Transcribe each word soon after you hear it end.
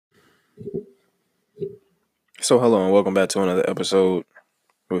So, hello and welcome back to another episode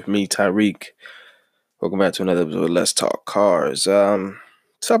with me, Tyreek. Welcome back to another episode of Let's Talk Cars.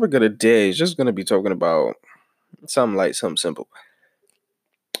 Topic of the day is just going to be talking about something light, something simple.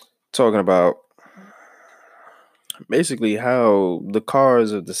 Talking about basically how the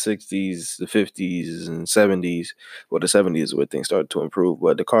cars of the 60s, the 50s, and 70s, well, the 70s is where things started to improve,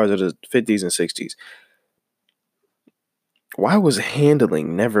 but the cars of the 50s and 60s, why was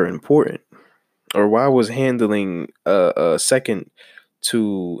handling never important? Or why was handling second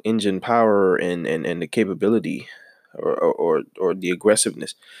to engine power and the capability or the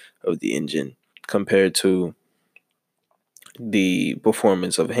aggressiveness of the engine compared to the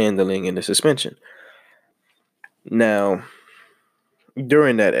performance of handling and the suspension? Now,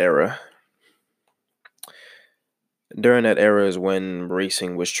 during that era, is when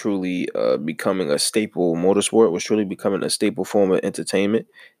racing was truly becoming a staple, motorsport was truly becoming a staple form of entertainment.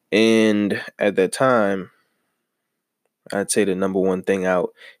 And at that time, I'd say the number one thing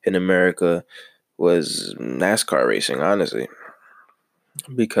out in America was NASCAR racing, honestly,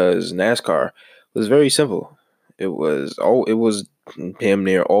 because NASCAR was very simple. It was damn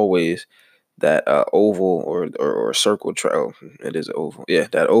near always that oval or circle track. Oh, it is oval, yeah,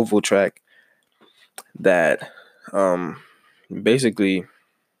 that oval track that basically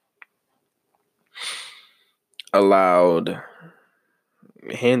allowed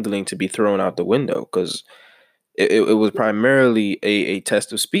handling to be thrown out the window because it was primarily a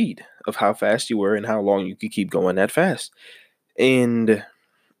test of speed, of how fast you were and how long you could keep going that fast. And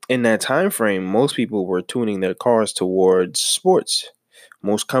in that time frame, most people were tuning their cars towards sports.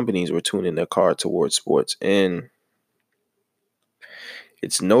 Most companies were tuning their car towards sports. And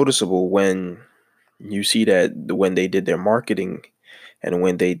it's noticeable when you see that when they did their marketing and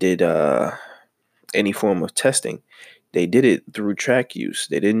when they did any form of testing, they did it through track use.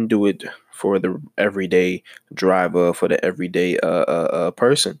 They didn't do it for the everyday driver, for the everyday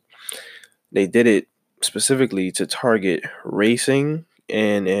person. They did it specifically to target racing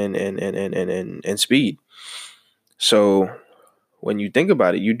and speed. So when you think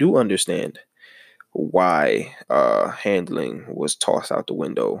about it, you do understand why handling was tossed out the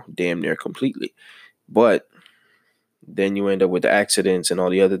window damn near completely. But then you end up with the accidents and all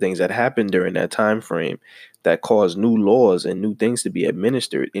the other things that happened during that time frame that caused new laws and new things to be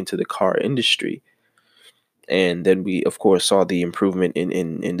administered into the car industry. And then we, of course, saw the improvement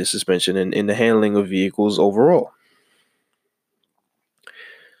in the suspension and in the handling of vehicles overall.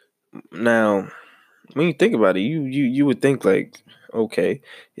 Now, when you think about it, you would think like, okay,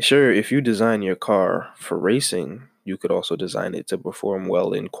 sure, if you design your car for racing, you could also design it to perform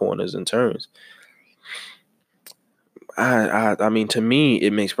well in corners and turns. I mean, to me,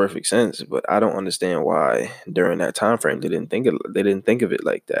 it makes perfect sense, but I don't understand why during that time frame they didn't think of it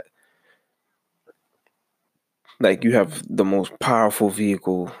like that. Like, you have the most powerful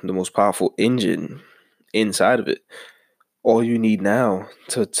vehicle, the most powerful engine inside of it. All you need now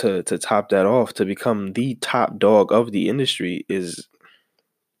to top that off, to become the top dog of the industry, is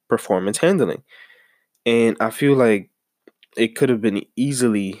performance handling. And I feel like it could have been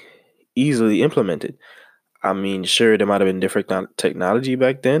easily implemented. I mean, sure, there might have been different technology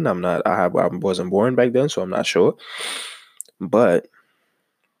back then. I wasn't born back then, so I'm not sure. But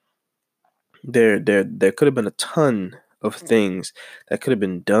there could have been a ton of things that could have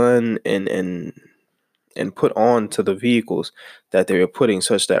been done and put on to the vehicles that they were putting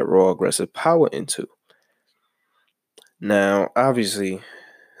such that raw aggressive power into. Now, obviously,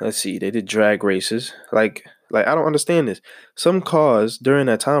 let's see, they did drag races. Like I don't understand this. Some cars during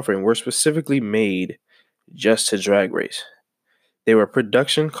that time frame were specifically made just to drag race. They were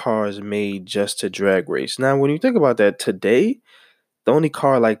production cars made just to drag race. Now, when you think about that today, the only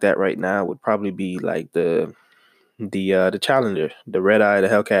car like that right now would probably be like the Challenger, the Red Eye, the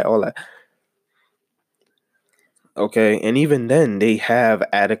Hellcat, all that. Okay, and even then, they have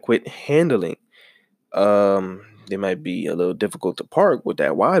adequate handling. They might be a little difficult to park with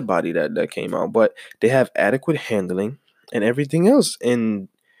that wide body that came out, but they have adequate handling and everything else, and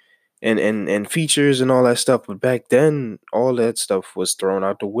features and all that stuff. But back then, all that stuff was thrown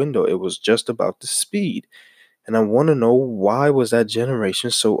out the window. It was just about the speed. And I want to know, why was that generation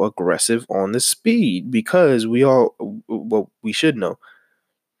so aggressive on the speed? Because we should know,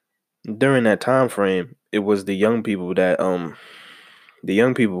 during that time frame, it was the young people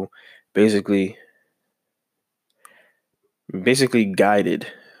basically guided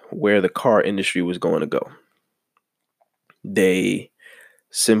where the car industry was going to go. They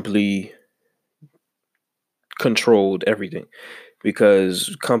simply controlled everything.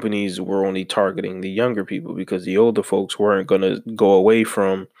 because companies were only targeting the younger people because the older folks weren't going to go away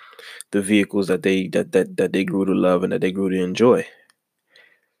from the vehicles that they grew to love and that they grew to enjoy.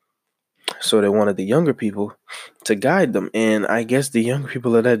 So they wanted the younger people to guide them. And I guess the younger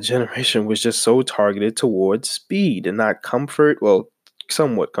people of that generation was just so targeted towards speed and not comfort. Well,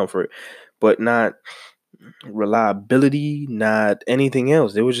 somewhat comfort, but not reliability, not anything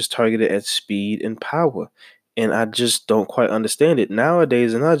else. They were just targeted at speed and power. And I just don't quite understand it.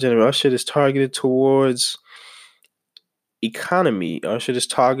 Nowadays, in our generation, our shit is targeted towards economy. Our shit is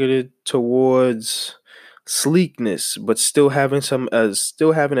targeted towards sleekness, but still having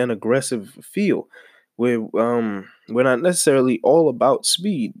an aggressive feel. We're not necessarily all about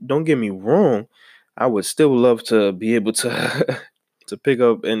speed. Don't get me wrong. I would still love to be able to to pick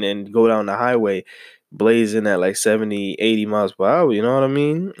up and go down the highway blazing at like 70, 80 miles per hour. You know what I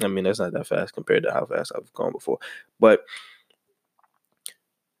mean? I mean, that's not that fast compared to how fast I've gone before. But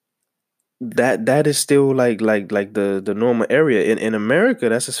that is still like the normal area in America.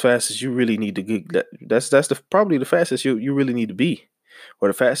 That's as fast as you really need to get. That's the probably the fastest you really need to be, or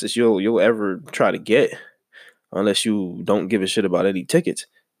the fastest you'll ever try to get, unless you don't give a shit about any tickets.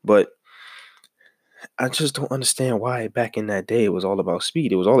 But I just don't understand why back in that day it was all about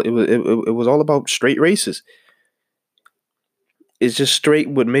speed. It was all about straight races. It's just straight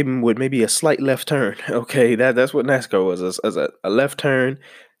with maybe a slight left turn. Okay, that's what NASCAR was. As a left turn,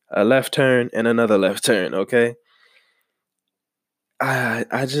 a left turn, and another left turn. Okay,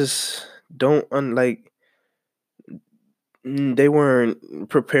 I just don't unlike they weren't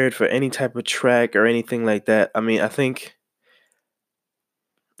prepared for any type of track or anything like that. I mean, I think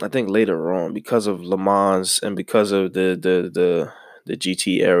later on because of Le Mans and because of the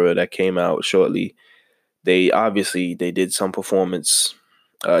GT era that came out shortly, they did some performance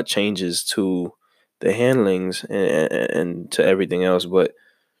changes to the handlings and to everything else, but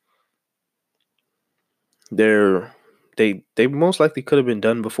they're they most likely could have been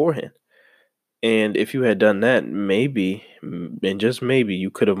done beforehand. And if you had done that, maybe, and just maybe,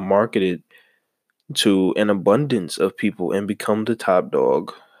 you could have marketed to an abundance of people and become the top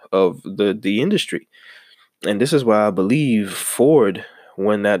dog of the industry. And this is why I believe Ford,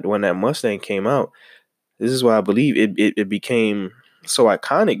 when that Mustang came out, this is why I believe it became so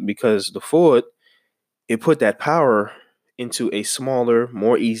iconic, because the Ford, it put that power into a smaller,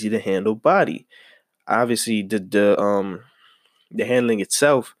 more easy to handle body. Obviously, the handling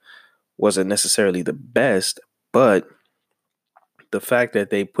itself wasn't necessarily the best, but the fact that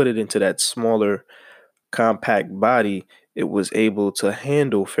they put it into that smaller, compact body, it was able to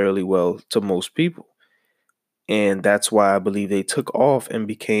handle fairly well to most people. And that's why I believe they took off and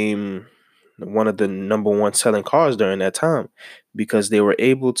became one of the number one selling cars during that time, because they were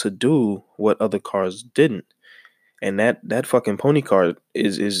able to do what other cars didn't. And that fucking pony car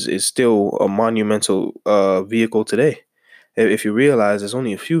is still a monumental vehicle today. If you realize, there's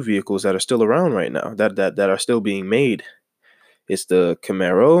only a few vehicles that are still around right now that are still being made. It's the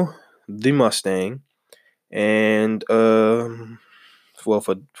Camaro, the Mustang, and for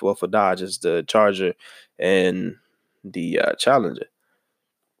Dodge, it's the Charger and the Challenger.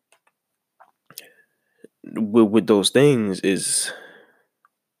 With those things, is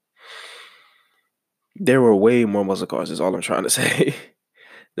there were way more muscle cars. Is all I'm trying to say.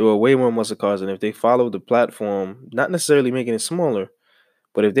 There were way more muscle cars, and if they followed the platform, not necessarily making it smaller,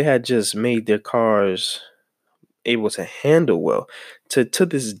 but if they had just made their cars able to handle well, to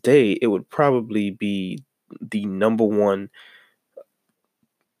this day, it would probably be the number one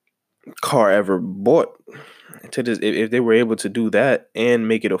car ever bought. To this, if they were able to do that and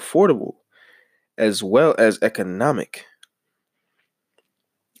make it affordable as well as economic,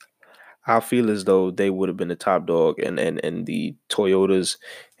 I feel as though they would have been the top dog, and the Toyotas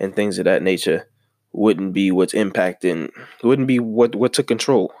and things of that nature wouldn't be what's impacting, wouldn't be what took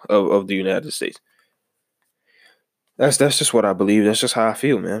control of the United States. That's just what I believe. That's just how I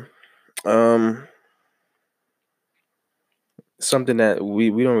feel, man. Um, Something that we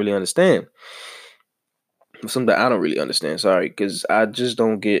don't really understand. Something that I don't really understand. Sorry, because I just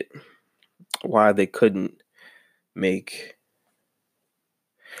don't get why they couldn't make.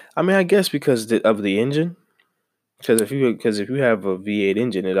 I mean, I guess because of the engine. Because if you have a V8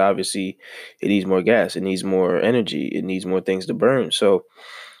 engine, it needs more gas, it needs more energy, it needs more things to burn. So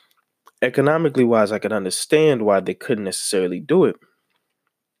economically wise, I can understand why they couldn't necessarily do it,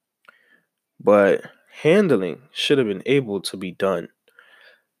 but handling should have been able to be done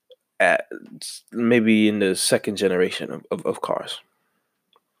at maybe in the second generation of cars.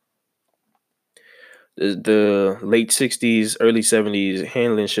 The late 60s, early 70s,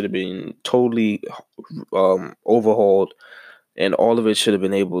 handling should have been totally overhauled and all of it should have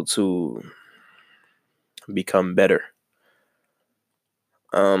been able to become better.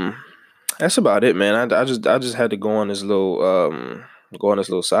 That's about it, man. I just had to go on this little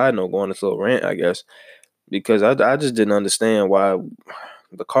side note, go on this little rant, I guess, because I just didn't understand why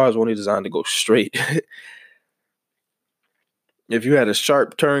the cars were only designed to go straight. If you had a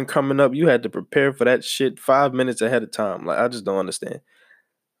sharp turn coming up, you had to prepare for that shit 5 minutes ahead of time. Like, I just don't understand.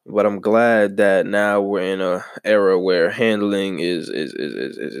 But I'm glad that now we're in a era where handling is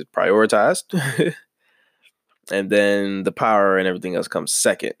prioritized, and then the power and everything else comes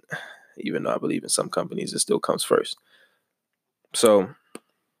second. Even though I believe in some companies it still comes first. So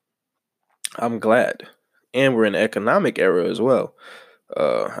I'm glad, and we're in an economic era as well.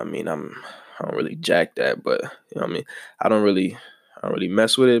 I mean, I don't really jack that, but you know what I mean. I don't really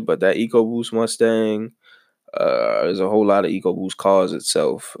mess with it. But that EcoBoost Mustang, there's a whole lot of EcoBoost cars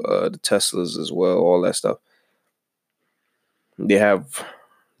itself, the Teslas as well, all that stuff. They have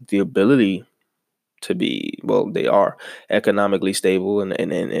the ability to be, well, they are economically stable and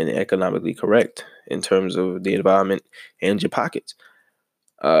economically correct in terms of the environment and your pockets.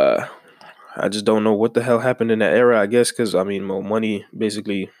 Uh, I just don't know what the hell happened in that era. I guess because I mean, more money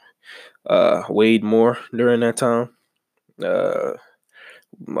basically weighed more during that time. Uh,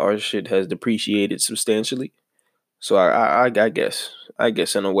 our shit has depreciated substantially. So I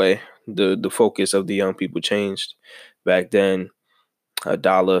guess in a way, the focus of the young people changed. Back then, a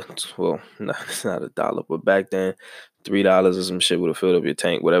dollar, well, no, it's not a dollar, but back then, $3 or some shit would have filled up your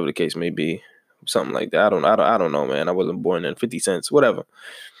tank, whatever the case may be, something like that. I don't know, man. I wasn't born then. 50 cents, whatever,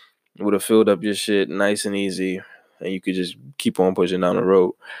 would have filled up your shit nice and easy, and you could just keep on pushing down the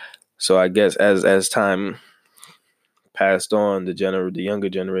road. So I guess as time passed on, the younger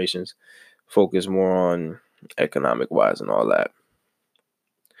generations focus more on economic wise and all that.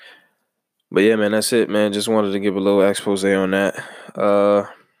 But yeah, man, that's it, man. Just wanted to give a little expose on that.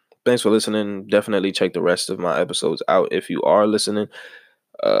 Thanks for listening. Definitely check the rest of my episodes out if you are listening.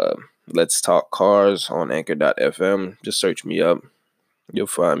 Uh, Let's Talk Cars on Anchor.fm. Just search me up. You'll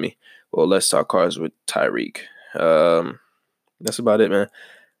find me. Well, Let's Talk Cars with Tyreek. That's about it, man.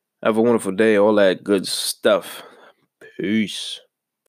 Have a wonderful day. All that good stuff. Peace.